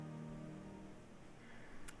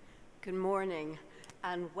Good morning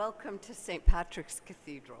and welcome to St. Patrick's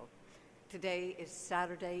Cathedral. Today is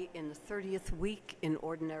Saturday in the 30th week in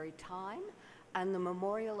Ordinary Time and the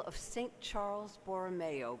memorial of St. Charles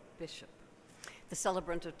Borromeo, Bishop. The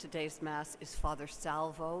celebrant of today's Mass is Father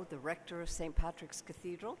Salvo, the rector of St. Patrick's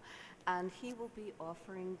Cathedral, and he will be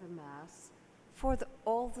offering the Mass for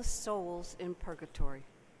all the souls in purgatory.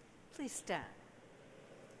 Please stand.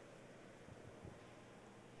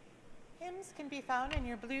 Hymns can be found in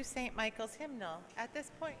your blue St. Michael's hymnal. At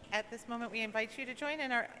this moment, we invite you to join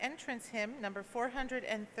in our entrance hymn, number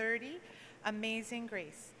 430, Amazing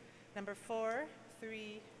Grace, number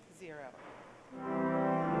 430.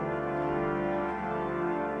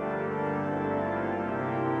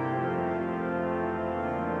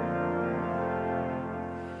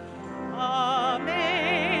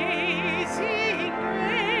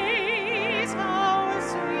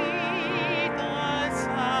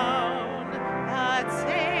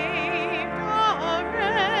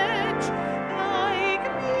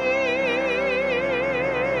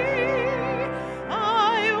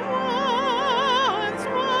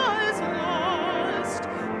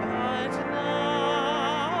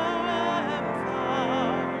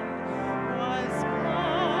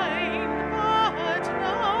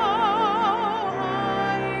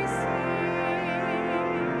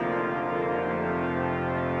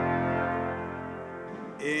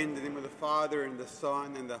 In the name of the Father, and the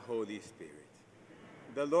Son, and the Holy Spirit.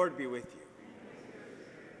 The Lord be with you.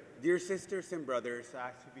 Dear sisters and brothers,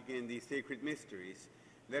 as we begin these sacred mysteries,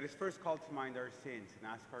 let us first call to mind our sins and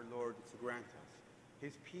ask our Lord to grant us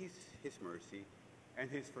his peace, his mercy, and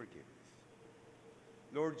his forgiveness.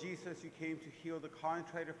 Lord Jesus, you came to heal the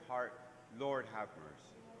contrite of heart. Lord, have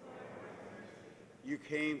mercy. You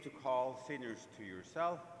came to call sinners to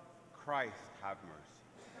yourself. Christ, have mercy.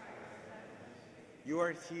 You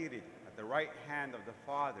are seated at the right hand of the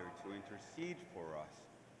Father to intercede for us.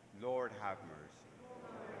 Lord, have mercy.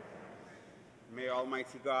 May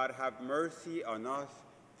Almighty God have mercy on us,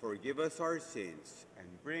 forgive us our sins, and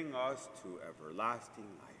bring us to everlasting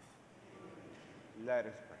life. Let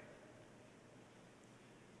us pray.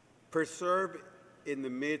 Preserve in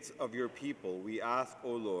the midst of your people, we ask,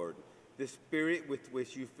 O Lord, the spirit with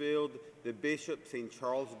which you filled the Bishop St.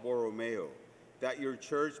 Charles Borromeo, that your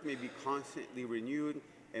church may be constantly renewed,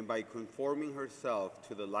 and by conforming herself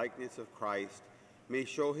to the likeness of Christ, may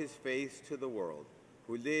show his face to the world,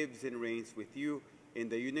 who lives and reigns with you in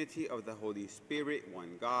the unity of the Holy Spirit,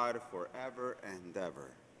 one God, forever and ever.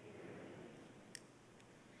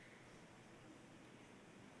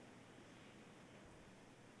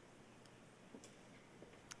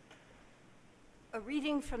 A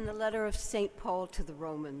reading from the letter of St. Paul to the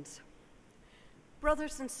Romans.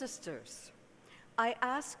 Brothers and sisters, I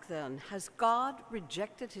ask then, has God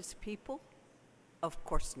rejected his people? Of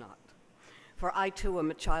course not. For I too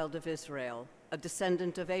am a child of Israel, a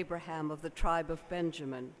descendant of Abraham of the tribe of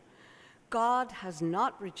Benjamin. God has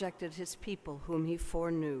not rejected his people whom he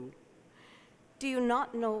foreknew. Do you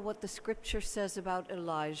not know what the scripture says about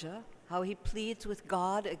Elijah, how he pleads with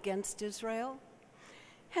God against Israel?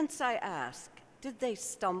 Hence I ask, did they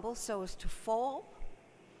stumble so as to fall?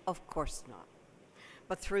 Of course not.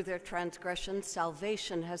 But through their transgression,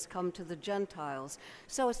 salvation has come to the Gentiles,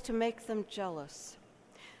 so as to make them jealous.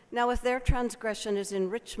 Now, if their transgression is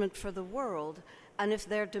enrichment for the world, and if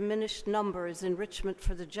their diminished number is enrichment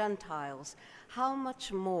for the Gentiles, how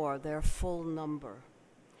much more their full number?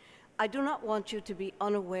 I do not want you to be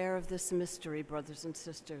unaware of this mystery, brothers and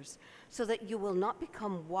sisters, so that you will not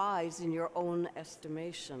become wise in your own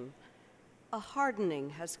estimation. A hardening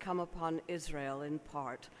has come upon Israel in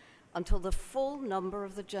part, until the full number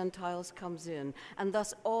of the Gentiles comes in, and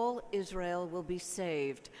thus all Israel will be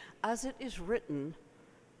saved. As it is written,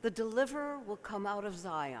 the deliverer will come out of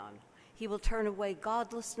Zion. He will turn away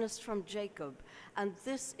godlessness from Jacob, and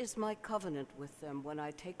this is my covenant with them when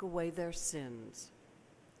I take away their sins.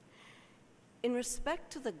 In respect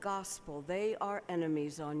to the gospel, they are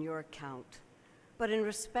enemies on your account, but in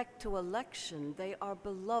respect to election, they are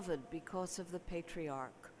beloved because of the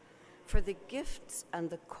patriarch. For the gifts and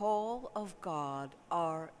the call of God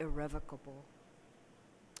are irrevocable.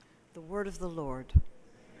 The word of the Lord.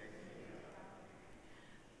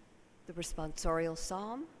 The responsorial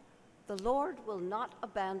psalm. The Lord will not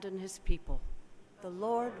abandon his people. The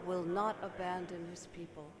Lord will not abandon his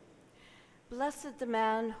people. Blessed the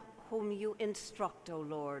man whom you instruct, O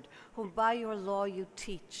Lord, whom by your law you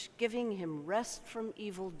teach, giving him rest from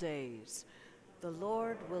evil days. The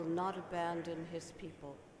Lord will not abandon his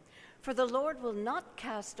people. For the Lord will not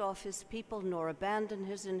cast off his people nor abandon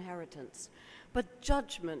his inheritance, but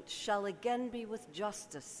judgment shall again be with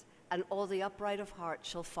justice and all the upright of heart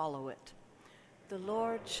shall follow it. The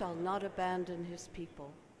Lord shall not abandon his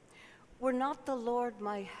people. Were not the Lord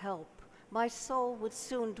my help, my soul would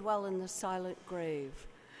soon dwell in the silent grave.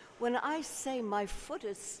 When I say my foot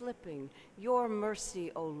is slipping, your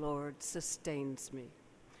mercy, O Lord, sustains me.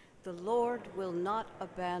 The Lord will not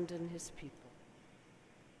abandon his people.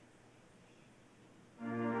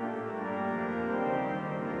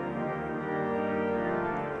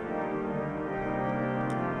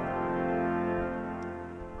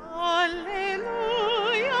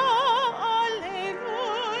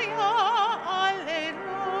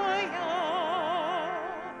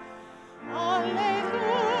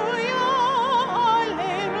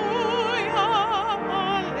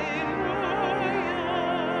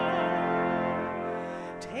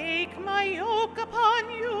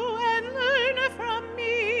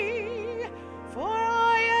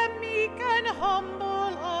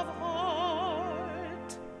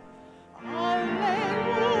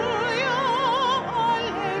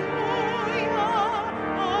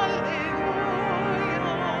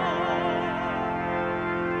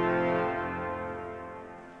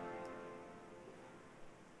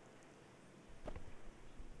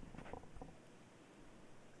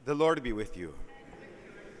 The Lord be with you.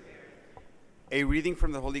 A reading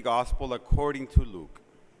from the Holy Gospel according to Luke.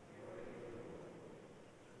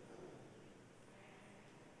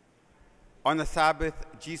 On the Sabbath,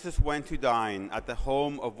 Jesus went to dine at the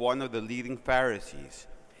home of one of the leading Pharisees,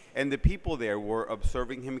 and the people there were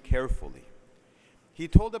observing him carefully. He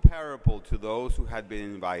told a parable to those who had been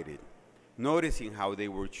invited, noticing how they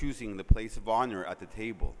were choosing the place of honor at the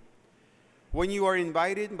table. When you are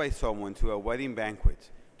invited by someone to a wedding banquet,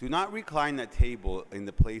 do not recline at table in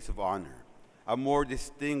the place of honor. A more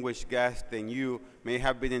distinguished guest than you may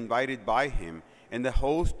have been invited by him, and the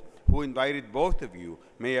host who invited both of you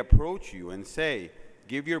may approach you and say,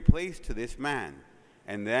 "Give your place to this man,"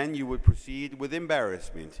 and then you would proceed with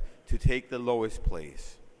embarrassment to take the lowest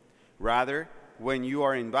place. Rather, when you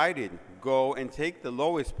are invited, go and take the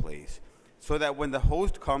lowest place, so that when the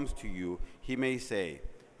host comes to you, he may say,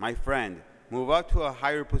 "My friend, move up to a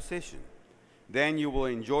higher position." Then you will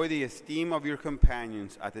enjoy the esteem of your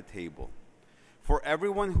companions at the table. For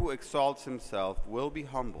everyone who exalts himself will be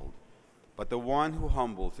humbled, but the one who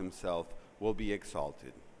humbles himself will be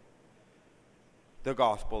exalted. The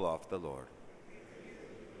Gospel of the Lord.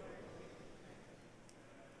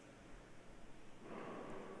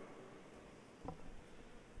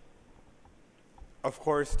 Of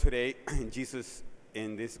course, today, Jesus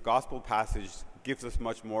in this Gospel passage gives us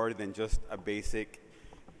much more than just a basic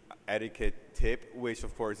etiquette tip, which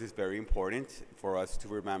of course is very important for us to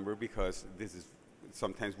remember, because this is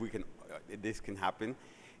sometimes this can happen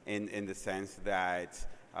in the sense that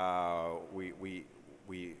we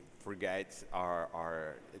forget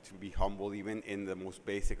our to be humble even in the most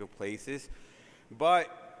basic of places. But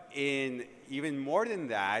in even more than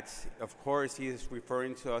that, of course, he is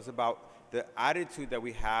referring to us about the attitude that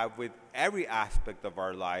we have with every aspect of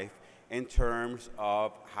our life, in terms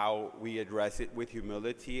of how we address it with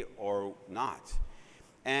humility or not.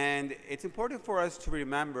 And it's important for us to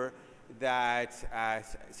remember that,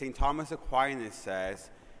 as St. Thomas Aquinas says,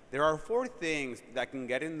 there are 4 things that can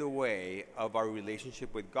get in the way of our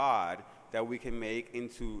relationship with God that we can make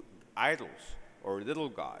into idols or little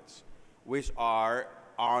gods, which are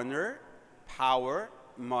honor, power,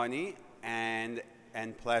 money, and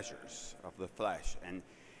pleasures of the flesh.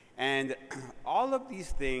 And all of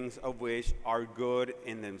these things of which are good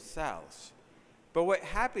in themselves. But what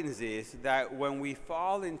happens is that when we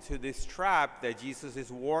fall into this trap that Jesus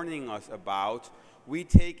is warning us about, we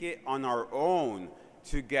take it on our own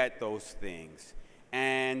to get those things.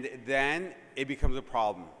 And then it becomes a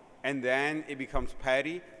problem. And then it becomes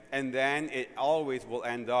petty. And then it always will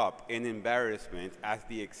end up in embarrassment, as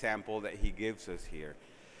the example that he gives us here.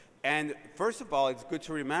 And first of all, it's good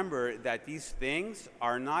to remember that these things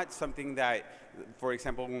are not something that, for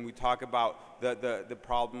example, when we talk about the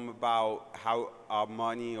problem about how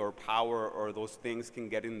money or power or those things can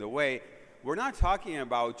get in the way, we're not talking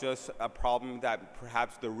about just a problem that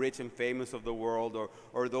perhaps the rich and famous of the world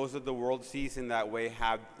or those that the world sees in that way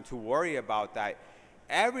have to worry about that.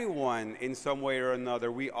 Everyone, in some way or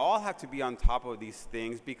another, we all have to be on top of these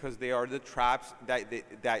things, because they are the traps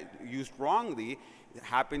that used wrongly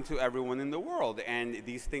happen to everyone in the world. And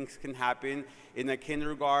these things can happen in a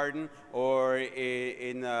kindergarten or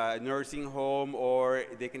in a nursing home, or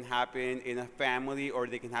they can happen in a family, or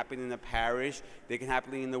they can happen in a parish, they can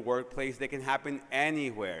happen in the workplace, they can happen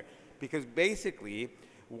anywhere. Because basically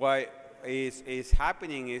what is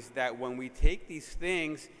happening is that when we take these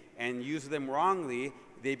things and use them wrongly,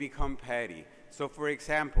 they become petty. So for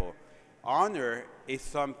example, honor is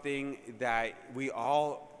something that we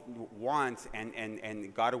all want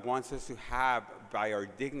and God wants us to have by our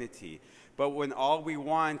dignity. But when all we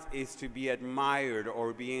want is to be admired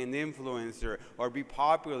or be an influencer or be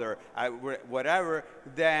popular, whatever,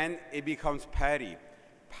 then it becomes petty.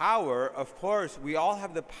 Power, of course, we all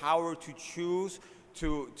have the power to choose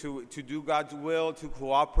to do God's will, to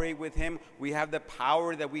cooperate with Him. We have the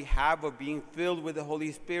power that we have of being filled with the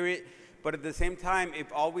Holy Spirit. But at the same time,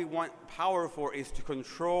 if all we want power for is to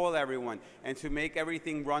control everyone and to make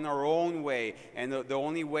everything run our own way, and the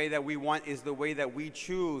only way that we want is the way that we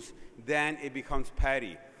choose, then it becomes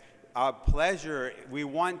petty. Pleasure, we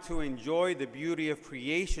want to enjoy the beauty of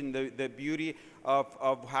creation, the beauty of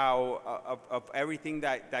everything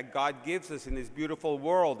that God gives us in this beautiful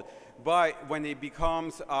world. But when it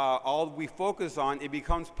becomes all we focus on, it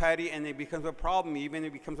becomes petty and it becomes a problem. Even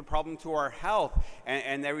it becomes a problem to our health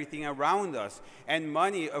and everything around us. And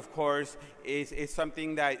money, of course, is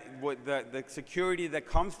something that the security that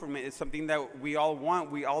comes from it is something that we all want.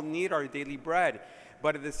 We all need our daily bread.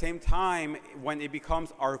 But at the same time, when it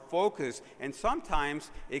becomes our focus, and sometimes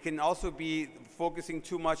it can also be focusing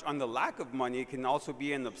too much on the lack of money, it can also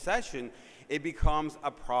be an obsession, it becomes a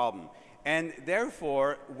problem. And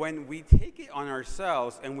therefore, when we take it on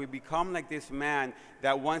ourselves and we become like this man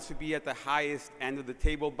that wants to be at the highest end of the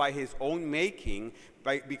table by his own making,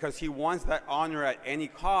 because he wants that honor at any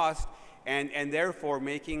cost, and therefore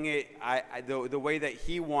making it the way that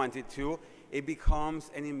he wants it to, it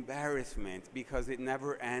becomes an embarrassment because it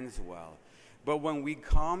never ends well. But when we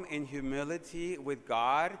come in humility with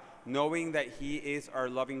God, knowing that He is our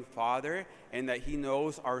loving Father and that He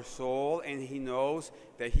knows our soul and He knows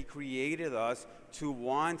that He created us to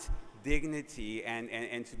want dignity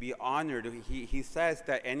and to be honored. He says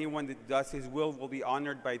that anyone that does His will be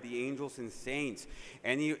honored by the angels and saints.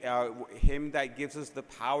 Him that gives us the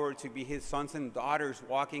power to be His sons and daughters,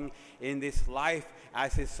 walking in this life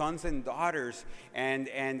as His sons and daughters, and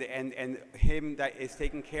Him that is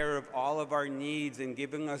taking care of all of our needs and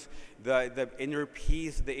giving us the inner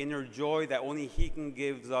peace, the inner joy that only He can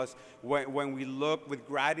give us when we look with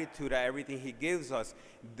gratitude at everything He gives us.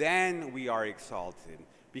 Then we are exalted.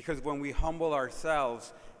 Because when we humble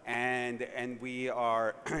ourselves and we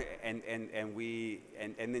are and then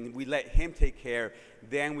we let Him take care,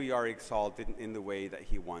 then we are exalted in the way that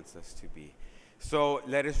He wants us to be. So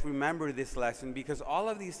let us remember this lesson, because all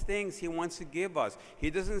of these things He wants to give us. He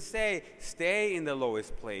doesn't say stay in the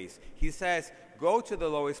lowest place. He says go to the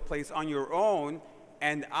lowest place on your own,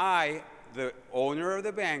 and I, the owner of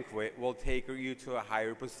the banquet, will take you to a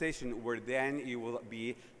higher position where then you will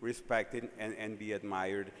be respected and be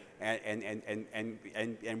admired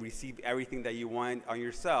and receive everything that you want on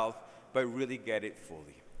yourself, but really get it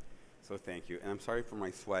fully. So thank you. And I'm sorry for my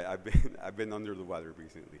sweat. I've been under the weather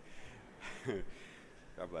recently.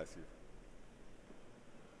 God bless you.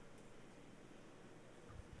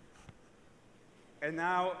 And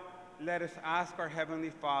now let us ask our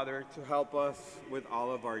Heavenly Father to help us with all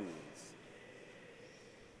of our needs.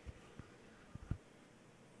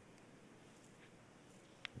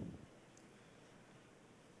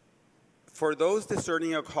 For those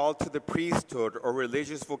discerning a call to the priesthood or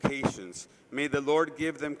religious vocations, may the Lord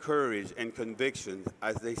give them courage and conviction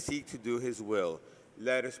as they seek to do His will.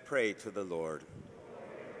 Let us pray to the Lord.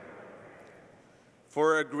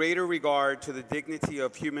 For a greater regard to the dignity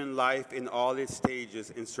of human life in all its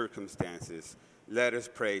stages and circumstances, let us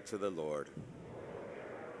pray to the Lord.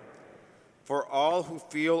 For all who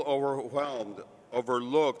feel overwhelmed,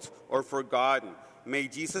 overlooked, or forgotten, may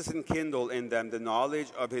Jesus enkindle in them the knowledge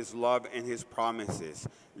of His love and His promises.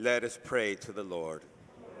 Let us pray to the Lord.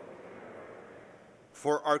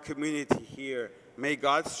 For our community here, may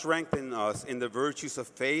God strengthen us in the virtues of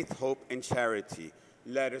faith, hope, and charity.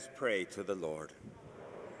 Let us pray to the Lord.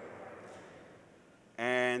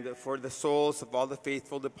 And for the souls of all the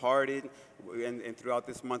faithful departed, and throughout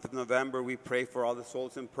this month of November, we pray for all the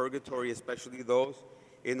souls in purgatory, especially those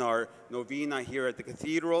in our novena here at the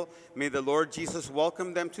cathedral. May the Lord Jesus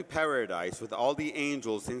welcome them to paradise with all the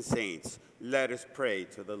angels and saints. Let us pray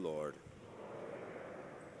to the Lord.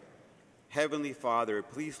 Heavenly Father,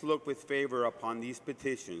 please look with favor upon these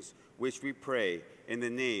petitions, which we pray in the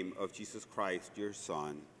name of Jesus Christ, your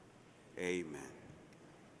Son. Amen.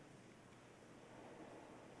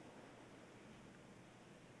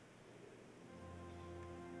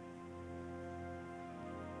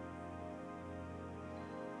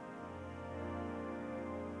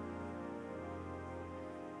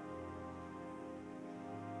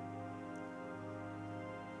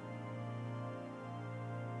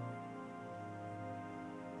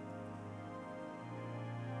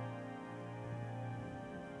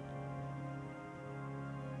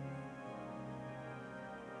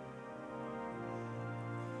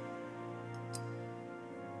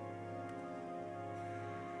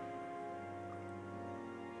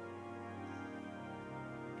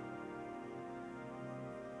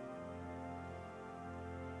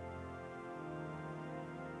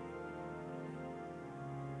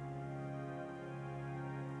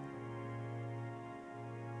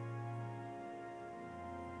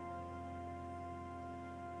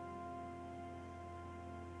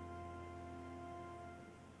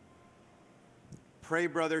 Pray,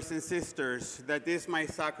 brothers and sisters, that this my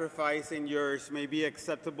sacrifice and yours may be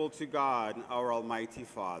acceptable to God, our Almighty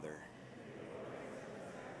Father.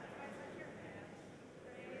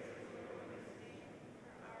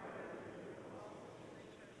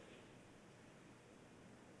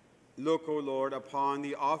 Look, O Lord, upon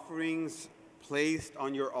the offerings placed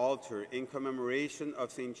on your altar in commemoration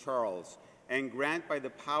of St. Charles, and grant by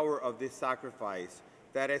the power of this sacrifice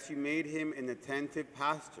that as you made him an attentive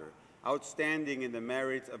pastor, outstanding in the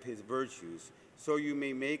merits of his virtues, so you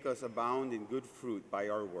may make us abound in good fruit by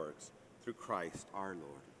our works, through Christ our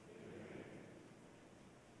Lord.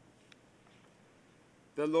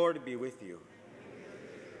 The Lord be with you.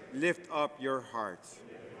 Lift up your hearts.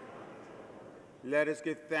 Let us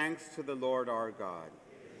give thanks to the Lord our God.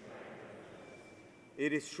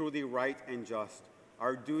 It is truly right and just,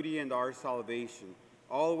 our duty and our salvation,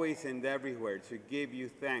 always and everywhere to give you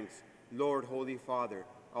thanks, Lord, Holy Father,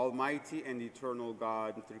 Almighty and eternal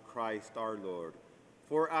God, through Christ our Lord.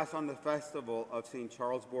 For as on the festival of St.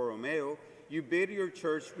 Charles Borromeo, you bid your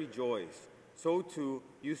church rejoice, so too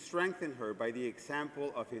you strengthen her by the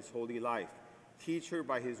example of his holy life, teach her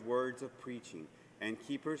by his words of preaching, and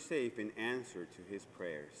keep her safe in answer to his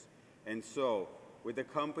prayers. And so, with the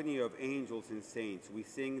company of angels and saints, we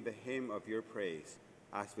sing the hymn of your praise,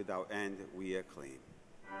 as without end we acclaim.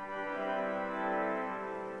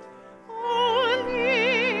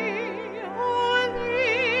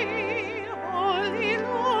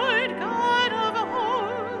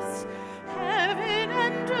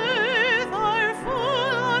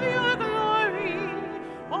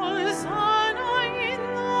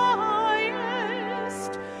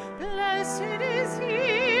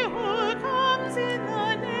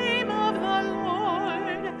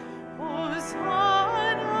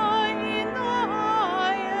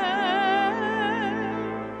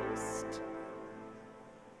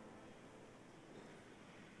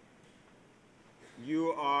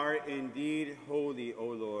 Indeed, holy, O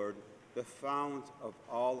Lord, the fount of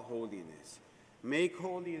all holiness. Make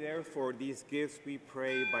holy, therefore, these gifts, we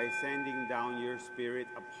pray, by sending down your Spirit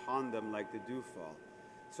upon them like the dewfall,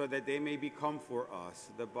 so that they may become for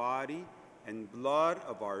us the body and blood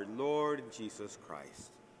of our Lord Jesus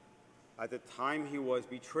Christ. At the time he was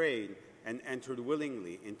betrayed and entered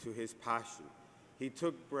willingly into his passion, he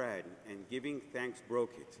took bread and, giving thanks,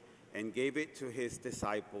 broke it and gave it to his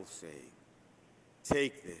disciples, saying,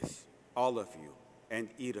 "Take this, all of you, and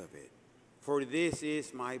eat of it, for this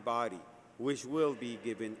is my body, which will be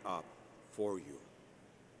given up for you."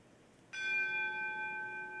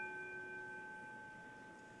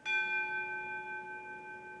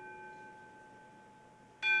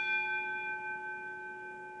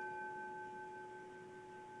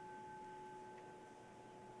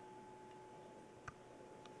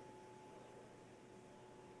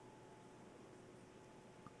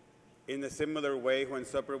 In a similar way, when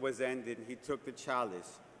supper was ended, he took the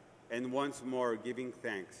chalice, and once more giving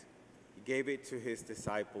thanks, he gave it to his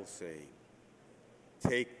disciples, saying,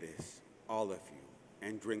 "Take this, all of you,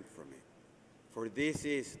 and drink from it. For this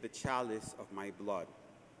is the chalice of my blood,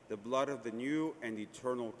 the blood of the new and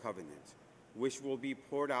eternal covenant, which will be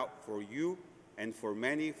poured out for you and for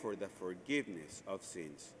many for the forgiveness of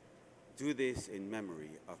sins. Do this in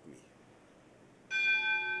memory of me."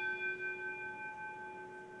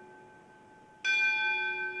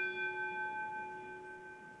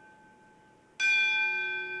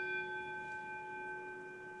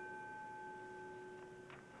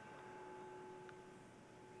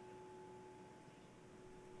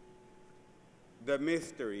 The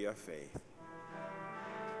mystery of faith.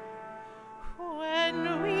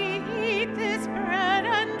 When we eat this bread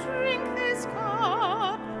and drink this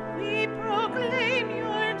cup, we proclaim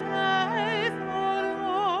your death, O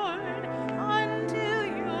Lord, until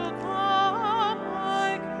you come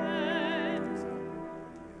again.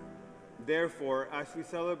 Therefore, as we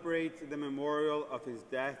celebrate the memorial of his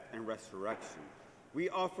death and resurrection, we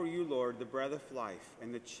offer you, Lord, the bread of life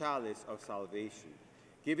and the chalice of salvation,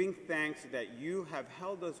 giving thanks that you have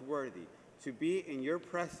held us worthy to be in your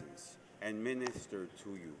presence and minister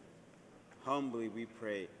to you. Humbly we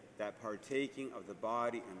pray that, partaking of the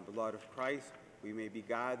body and blood of Christ, we may be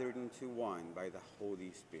gathered into one by the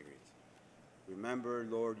Holy Spirit. Remember,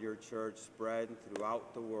 Lord, your church spread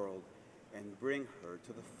throughout the world, and bring her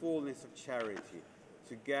to the fullness of charity,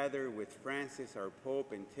 together with Francis, our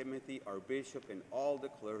Pope, and Timothy, our Bishop, and all the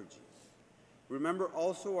clergy. Remember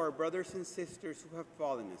also our brothers and sisters who have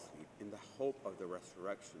fallen asleep in the hope of the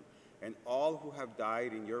resurrection, and all who have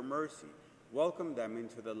died in your mercy. Welcome them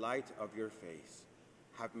into the light of your face.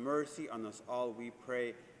 Have mercy on us all, we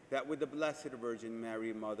pray, that with the Blessed Virgin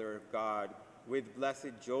Mary, Mother of God, with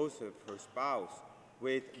blessed Joseph, her spouse,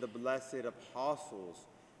 with the blessed apostles,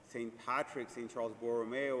 St. Patrick, St. Charles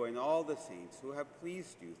Borromeo, and all the saints who have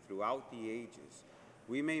pleased you throughout the ages,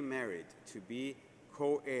 we may merit to be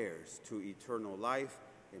co-heirs to eternal life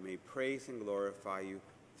and may praise and glorify you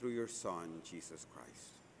through your Son, Jesus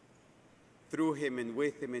Christ. Through him and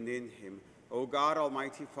with him and in him, O God,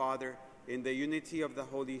 Almighty Father, in the unity of the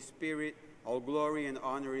Holy Spirit, all glory and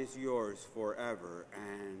honor is yours forever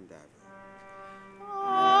and ever.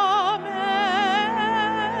 Amen.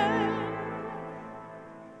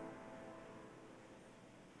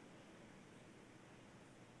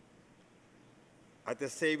 At the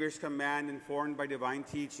Savior's command, informed by divine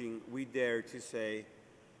teaching, we dare to say,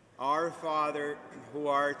 Our Father, who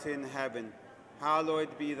art in heaven,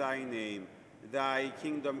 hallowed be thy name. Thy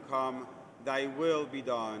kingdom come, thy will be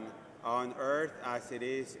done, on earth as it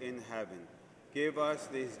is in heaven. Give us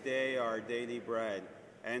this day our daily bread,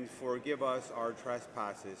 and forgive us our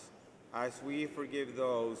trespasses, as we forgive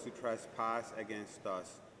those who trespass against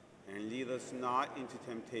us. And lead us not into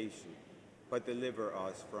temptation, but deliver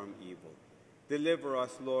us from evil. Deliver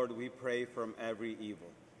us, Lord, we pray, from every evil.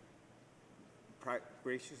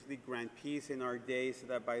 Graciously grant peace in our days, so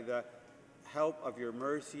that by the help of your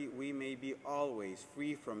mercy, we may be always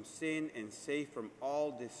free from sin and safe from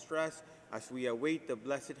all distress, as we await the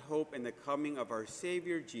blessed hope and the coming of our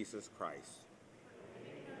Savior, Jesus Christ.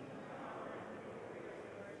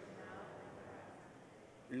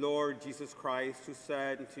 Lord Jesus Christ, who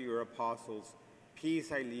said to your apostles,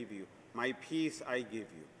 Peace I leave you, my peace I give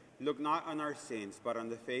you. Look not on our sins, but on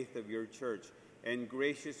the faith of your church, and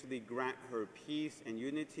graciously grant her peace and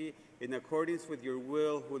unity in accordance with your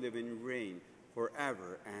will, who live and reign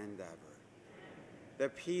forever and ever. The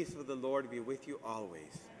peace of the Lord be with you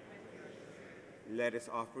always. Let us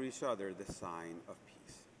offer each other the sign of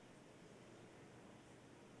peace.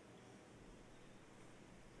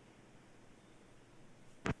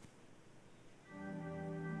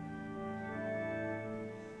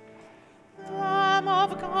 Lamb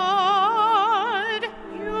of God,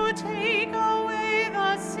 you take away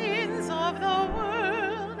the sins of the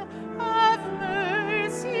world. Have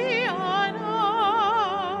mercy on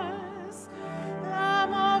us.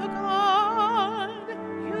 Lamb of God,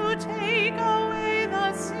 you take away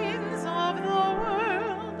the sins of the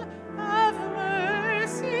world. Have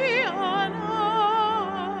mercy on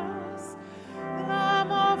us.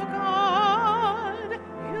 Lamb of God,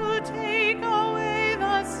 you take away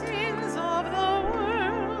the sins of the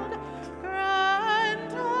world.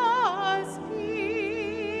 Grant us peace.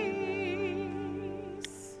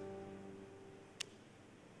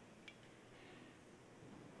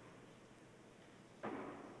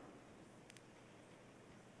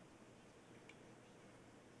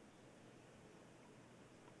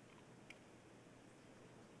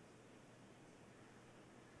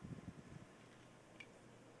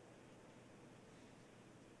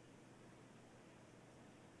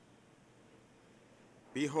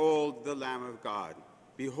 Behold the Lamb of God.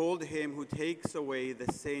 Behold him who takes away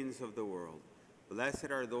the sins of the world.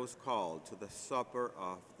 Blessed are those called to the supper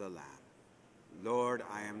of the Lamb. Lord,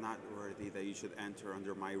 I am not worthy that you should enter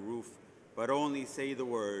under my roof, but only say the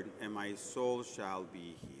word, and my soul shall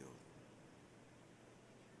be healed.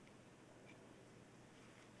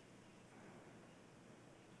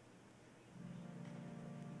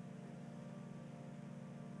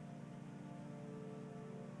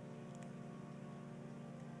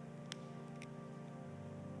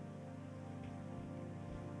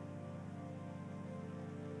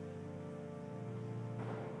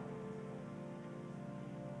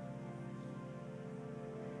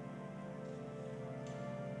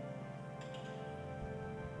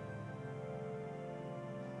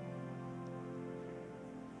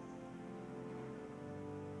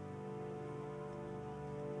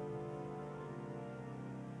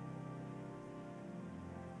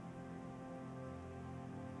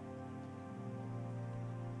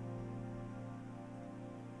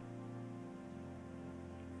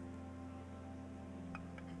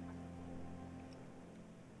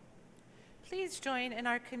 Please join in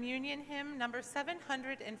our communion hymn, number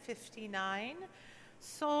 759,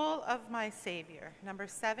 Soul of My Savior, number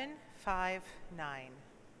 759.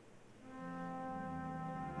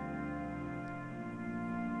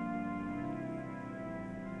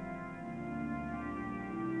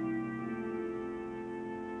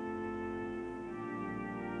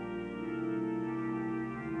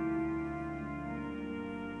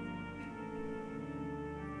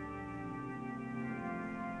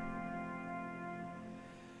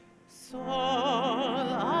 Soul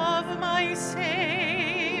of my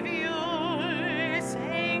Savior,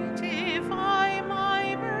 sanctify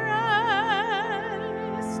my breast.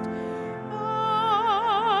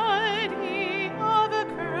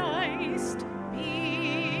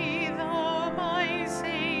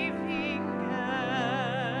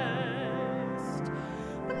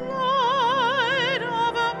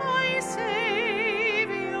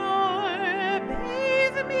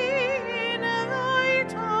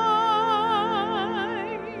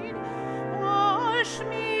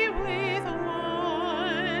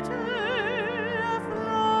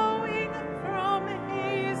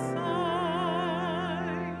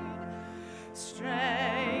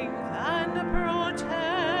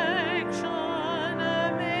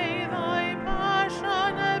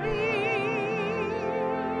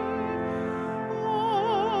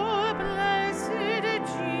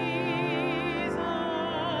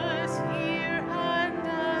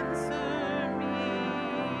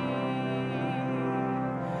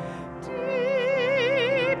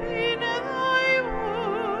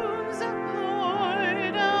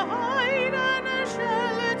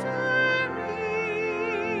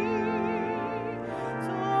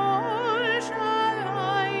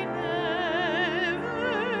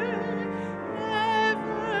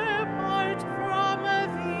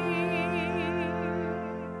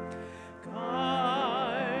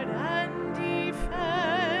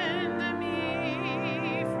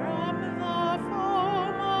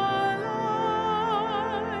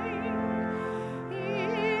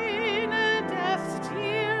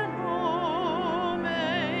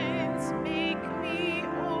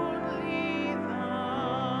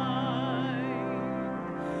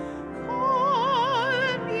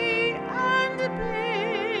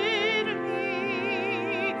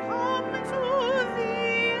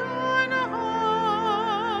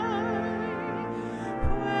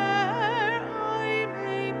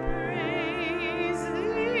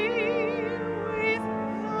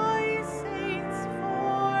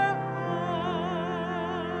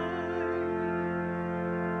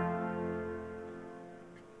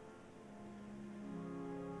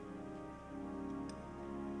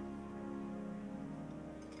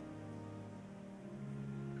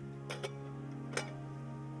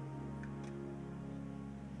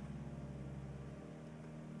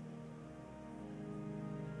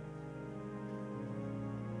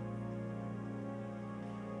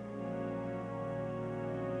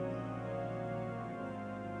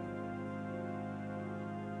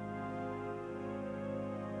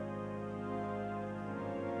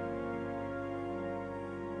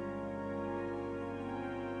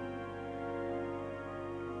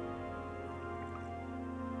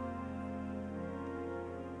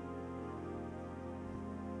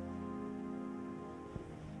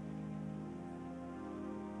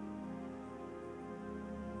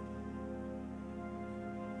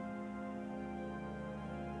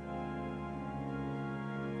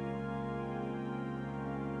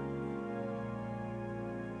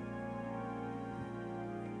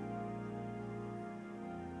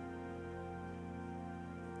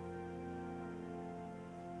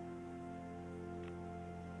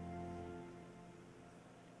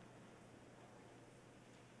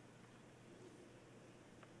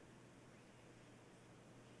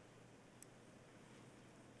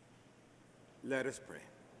 Let us pray.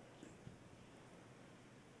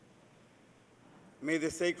 May the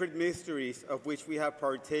sacred mysteries of which we have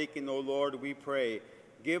partaken, O Lord, we pray,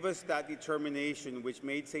 give us that determination which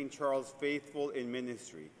made St. Charles faithful in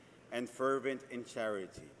ministry and fervent in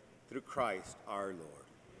charity, through Christ our Lord.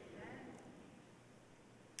 Amen.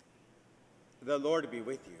 The Lord be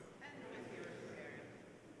with you. And with your spirit.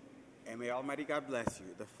 And may Almighty God bless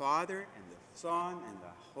you, the Father, and the Son, and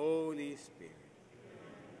the Holy Spirit. Amen.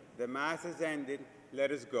 The Mass is ended.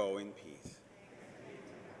 Let us go in peace.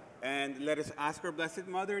 And let us ask our Blessed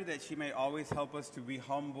Mother that she may always help us to be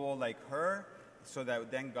humble like her, so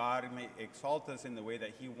that then God may exalt us in the way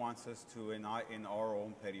that he wants us to, and not in our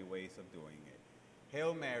own petty ways of doing it.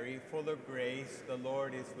 Hail Mary, full of grace, the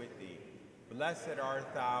Lord is with thee. Blessed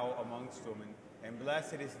art thou amongst women, and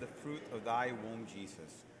blessed is the fruit of thy womb,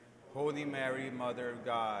 Jesus. Holy Mary, Mother of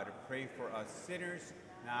God, pray for us sinners,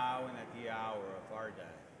 now and at the hour of our death.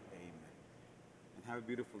 Amen. And have a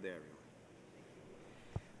beautiful day, everyone.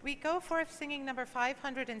 We go forth singing number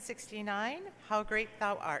 569, How Great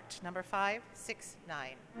Thou Art, number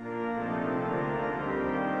 569.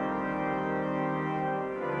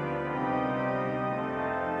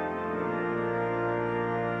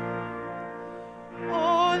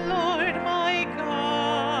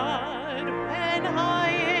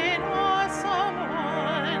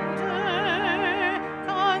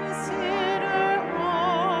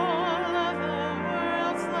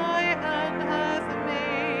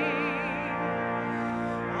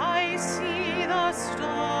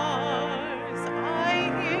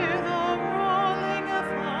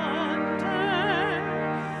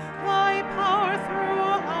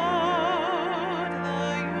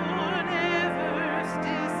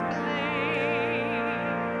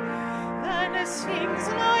 Sings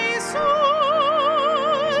my soul.